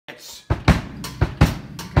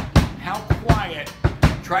quiet.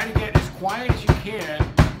 Try to get as quiet as you can.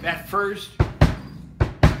 The first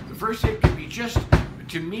hit can be just,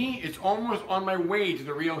 to me, it's almost on my way to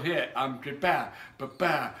the real hit. It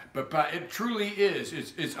truly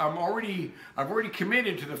is. I've already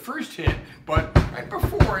committed to the first hit, but right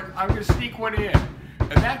before it, I'm going to sneak one in.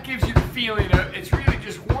 And that gives you the feeling of it's really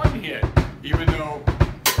just one hit, even though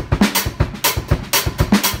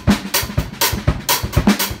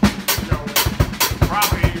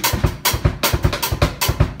probably,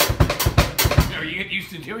 you get used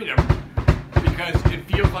to doing them because it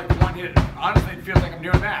feels like one hit. Honestly, it feels like I'm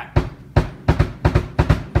doing that.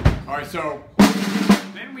 All right, so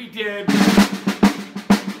then we did,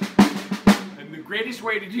 and the greatest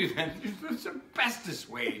way to do that, it's the bestest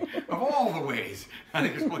way of all the ways, I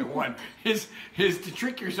think there's only one, is to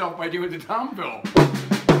trick yourself by doing the tom fill.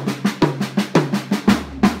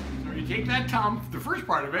 So you take that tom, the first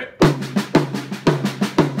part of it,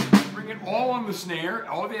 bring it all on the snare,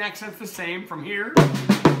 all the accents the same from here.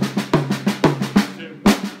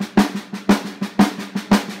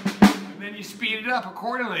 And then you speed it up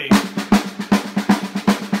accordingly.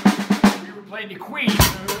 We were playing the Queen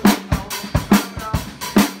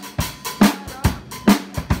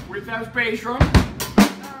with that bass drum.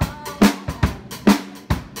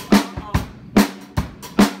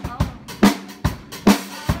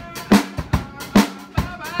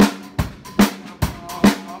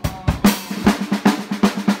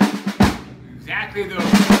 Exactly those.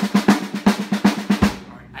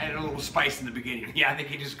 I had a little spice in the beginning. Yeah, I think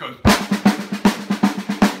he just goes.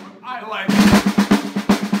 I like it.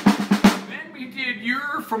 Then we did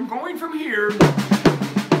going from here.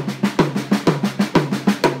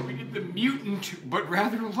 We did the mutant, but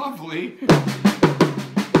rather lovely.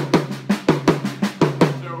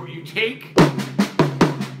 So you hit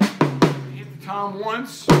the tom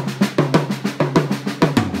once.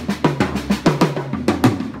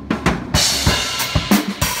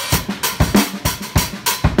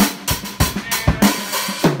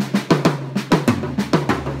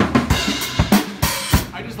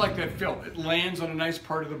 Like that fill, it lands on a nice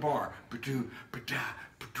part of the bar. Ba-doo, ba-da,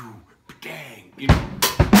 ba-doo, ba-dang, you know.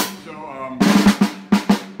 So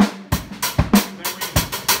then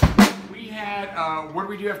we had what did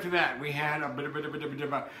we do after that? We had a bit of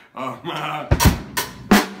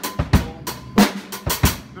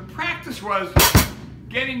the practice was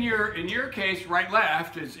getting in your case, right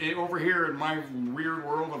left is over here in my weird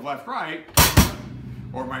world of left right,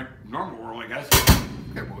 or my normal world, I guess.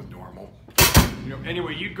 They're both normal. You know,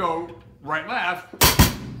 anyway, you'd go right, left.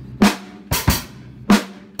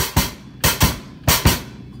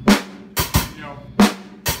 You know.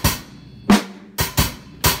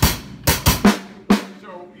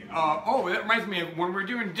 So, oh, that reminds me of when we're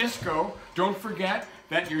doing disco, don't forget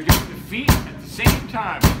that you're doing the feet at the same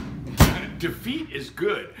time. Defeat is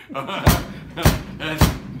good.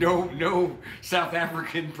 No South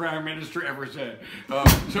African Prime Minister ever said.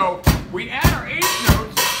 So, we add our eighth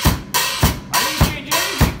notes.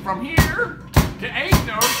 From here to eighth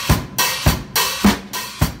notes.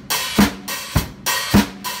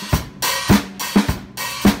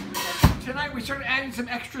 Tonight we started adding some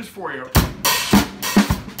extras for you.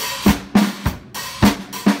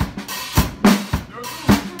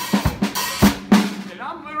 And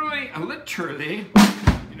I'm literally,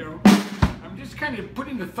 you know, I'm just kind of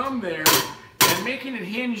putting the thumb there and making it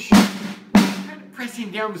hinge, kind of pressing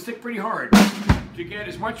down the stick pretty hard to get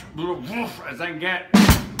as much little woof as I can get.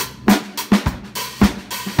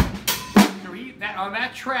 On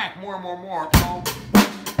that track, more.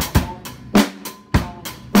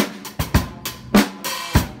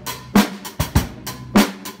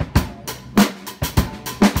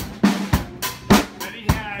 Then he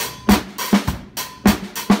had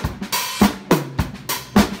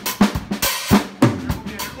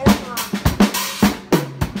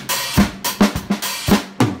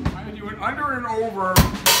I do an under and over.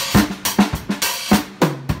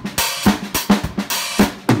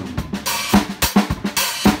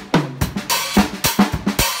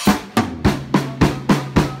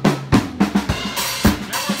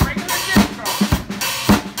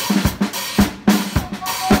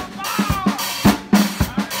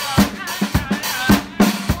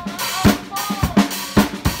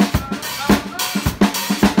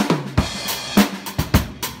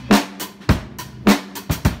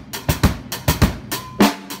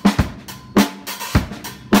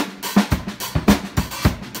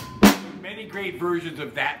 Great versions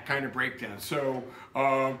of that kind of breakdown. So,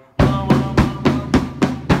 you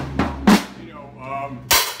know,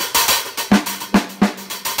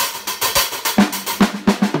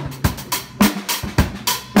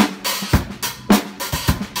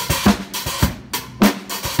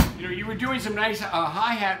 you were doing some nice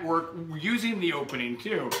hi-hat work using the opening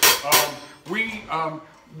too.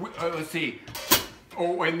 Let's see.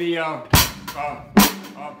 Oh, and the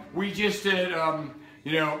we just did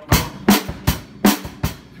you know,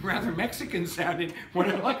 rather Mexican sounding. What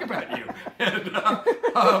I like about you. And,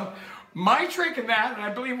 my trick in that, and I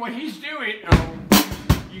believe what he's doing,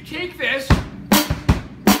 you take this.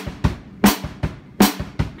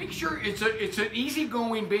 Make sure it's an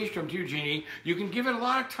easygoing bass drum too, Jeannie. You can give it a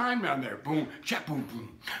lot of time down there. Boom, chap, boom,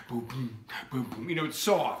 boom, boom, boom, boom, boom. You know, it's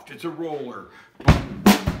soft. It's a roller. Boom.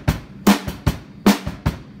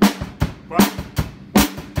 But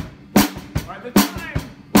by the time,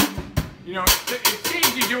 you know, it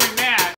saves you doing that.